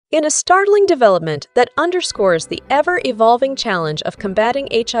In a startling development that underscores the ever-evolving challenge of combating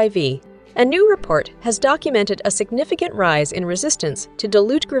HIV, a new report has documented a significant rise in resistance to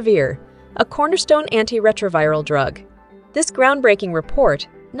Dolutegravir, a cornerstone antiretroviral drug. This groundbreaking report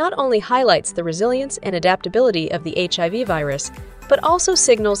not only highlights the resilience and adaptability of the HIV virus, but also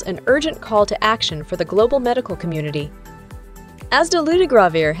signals an urgent call to action for the global medical community. As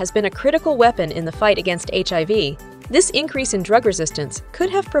Dolutegravir has been a critical weapon in the fight against HIV, this increase in drug resistance could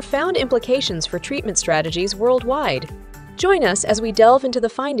have profound implications for treatment strategies worldwide. Join us as we delve into the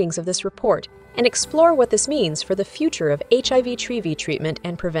findings of this report and explore what this means for the future of HIV/HIV treatment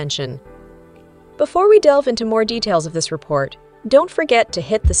and prevention. Before we delve into more details of this report, don't forget to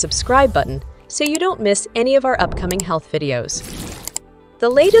hit the subscribe button so you don't miss any of our upcoming health videos. The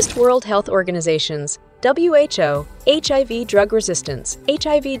latest World Health Organization's WHO HIV Drug Resistance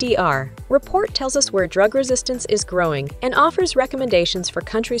 (HIV-DR) report tells us where drug resistance is growing and offers recommendations for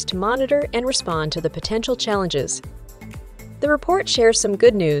countries to monitor and respond to the potential challenges. The report shares some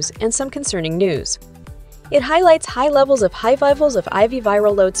good news and some concerning news. It highlights high levels of IV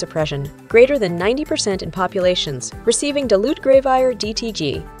viral load suppression, greater than 90% in populations receiving Dolutegravir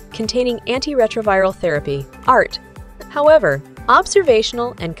DTG, containing antiretroviral therapy, ART. However,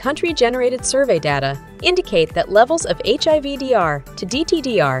 observational and country-generated survey data indicate that levels of HIV-DR to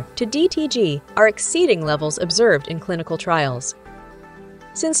DTDR to DTG are exceeding levels observed in clinical trials.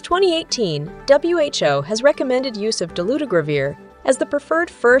 Since 2018, WHO has recommended use of Dolutegravir as the preferred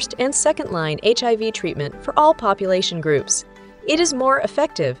first and second-line HIV treatment for all population groups. It is more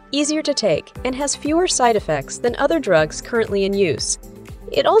effective, easier to take, and has fewer side effects than other drugs currently in use.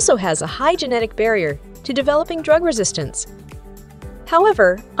 It also has a high genetic barrier to developing drug resistance.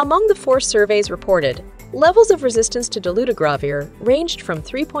 However, among the 4 surveys reported, levels of resistance to Dolutegravir ranged from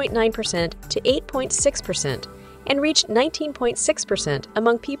 3.9% to 8.6% and reached 19.6%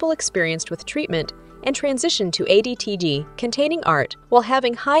 among people experienced with treatment and transitioned to ADTG containing ART while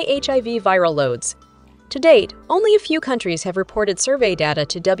having high HIV viral loads. To date, only a few countries have reported survey data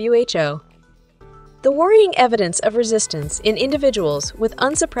to WHO. The worrying evidence of resistance in individuals with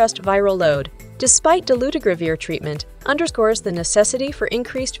unsuppressed viral load, despite Dolutegravir treatment, underscores the necessity for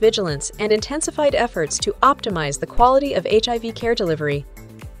increased vigilance and intensified efforts to optimize the quality of HIV care delivery,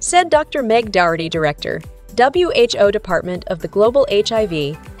 said Dr. Meg Dougherty, Director, WHO Department of the Global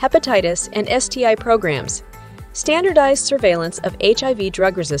HIV, Hepatitis, and STI Programs. Standardized surveillance of HIV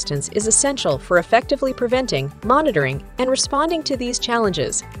drug resistance is essential for effectively preventing, monitoring, and responding to these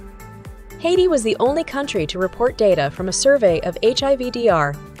challenges. Haiti was the only country to report data from a survey of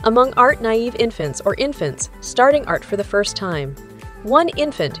HIV-DR among ART-naive infants or infants starting ART for the first time. One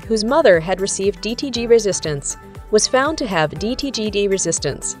infant whose mother had received DTG resistance was found to have DTGD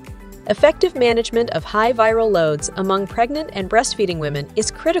resistance. Effective management of high viral loads among pregnant and breastfeeding women is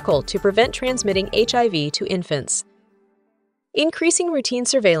critical to prevent transmitting HIV to infants. Increasing routine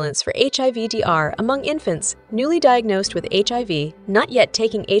surveillance for HIV-DR among infants newly diagnosed with HIV not yet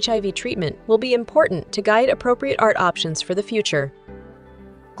taking HIV treatment will be important to guide appropriate ART options for the future.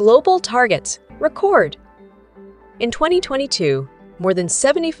 Global targets record. In 2022, more than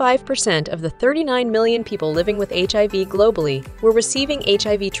 75% of the 39 million people living with HIV globally were receiving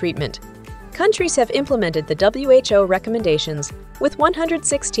HIV treatment. Countries have implemented the WHO recommendations, with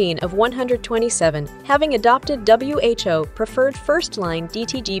 116 of 127 having adopted WHO preferred first-line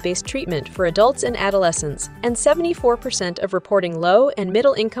DTG-based treatment for adults and adolescents, and 74% of reporting low- and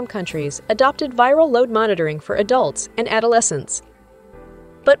middle-income countries adopted viral load monitoring for adults and adolescents.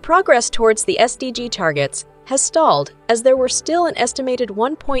 But progress towards the SDG targets has stalled, as there were still an estimated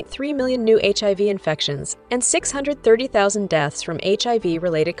 1.3 million new HIV infections and 630,000 deaths from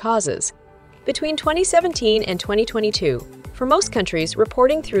HIV-related causes. Between 2017 and 2022, for most countries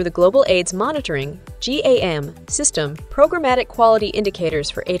reporting through the Global AIDS Monitoring (GAM) system, programmatic quality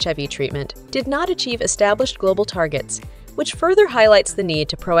indicators for HIV treatment did not achieve established global targets, which further highlights the need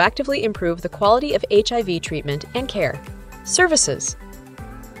to proactively improve the quality of HIV treatment and care. Services.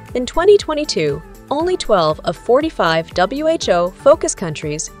 In 2022, only 12 of 45 WHO focus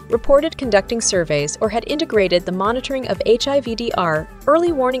countries reported conducting surveys or had integrated the monitoring of HIV-DR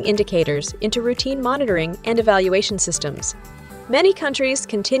early warning indicators into routine monitoring and evaluation systems. Many countries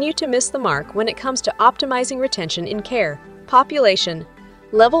continue to miss the mark when it comes to optimizing retention in care, population,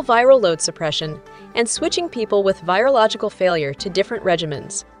 level viral load suppression, and switching people with virological failure to different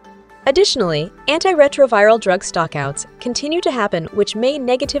regimens. Additionally, antiretroviral drug stockouts continue to happen, which may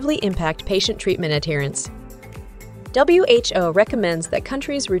negatively impact patient treatment adherence. WHO recommends that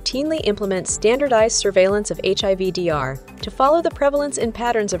countries routinely implement standardized surveillance of HIV-DR to follow the prevalence and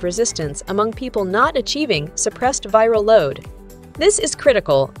patterns of resistance among people not achieving suppressed viral load. This is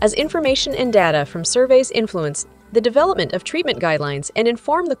critical as information and data from surveys influence the development of treatment guidelines and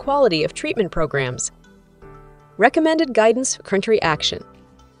inform the quality of treatment programs. Recommended guidance for country action.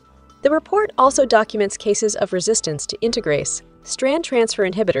 The report also documents cases of resistance to integrase, strand transfer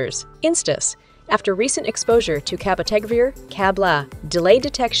inhibitors, INSTAs, after recent exposure to 𝗗𝗶𝘀𝗃𝗏. Delayed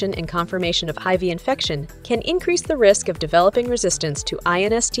detection and confirmation of HIV infection can increase the risk of developing resistance to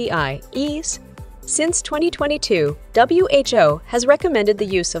INSTIs. Since 2022, WHO has recommended the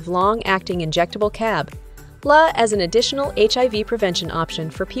use of long-acting injectable 𝗗𝗶𝘀𝗃𝗏 as an additional HIV prevention option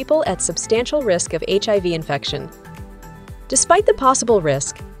for people at substantial risk of HIV infection. Despite the possible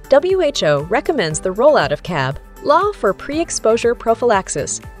risk, WHO recommends the rollout of 𝗗𝗶𝘀𝗃𝗏 for pre-exposure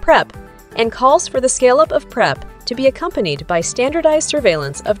prophylaxis, PrEP, and calls for the scale-up of PrEP to be accompanied by standardized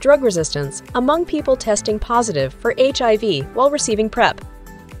surveillance of drug resistance among people testing positive for HIV while receiving PrEP.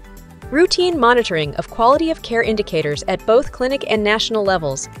 Routine monitoring of quality of care indicators at both clinic and national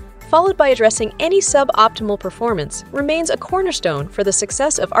levels, followed by addressing any suboptimal performance, remains a cornerstone for the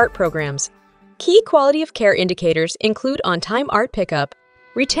success of ART programs. Key quality of care indicators include on-time ART pickup,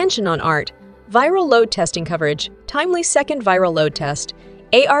 retention on ART, viral load testing coverage, timely second viral load test,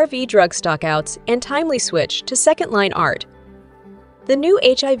 ARV drug stockouts, and timely switch to second-line ART. The new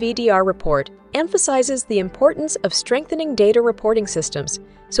HIV-DR report emphasizes the importance of strengthening data reporting systems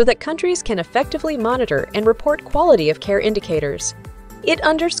so that countries can effectively monitor and report quality of care indicators. It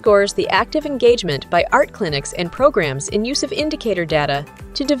underscores the active engagement by ART clinics and programs in use of indicator data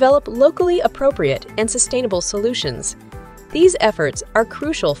to develop locally appropriate and sustainable solutions. These efforts are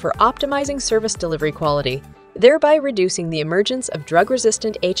crucial for optimizing service delivery quality, thereby reducing the emergence of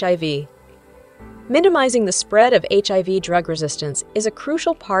drug-resistant HIV. Minimizing the spread of HIV drug resistance is a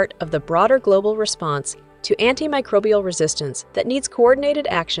crucial part of the broader global response to antimicrobial resistance that needs coordinated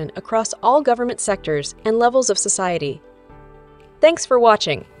action across all government sectors and levels of society. Thanks for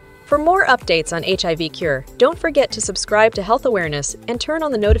watching. For more updates on HIV cure, don't forget to subscribe to Health Awareness and turn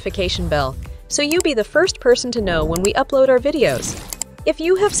on the notification bell so you be the first person to know when we upload our videos. If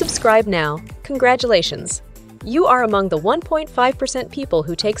you have subscribed now, congratulations! You are among the 1.5% people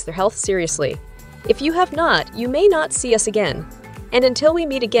who takes their health seriously. If you have not, you may not see us again. And until we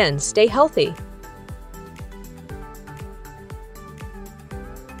meet again, stay healthy.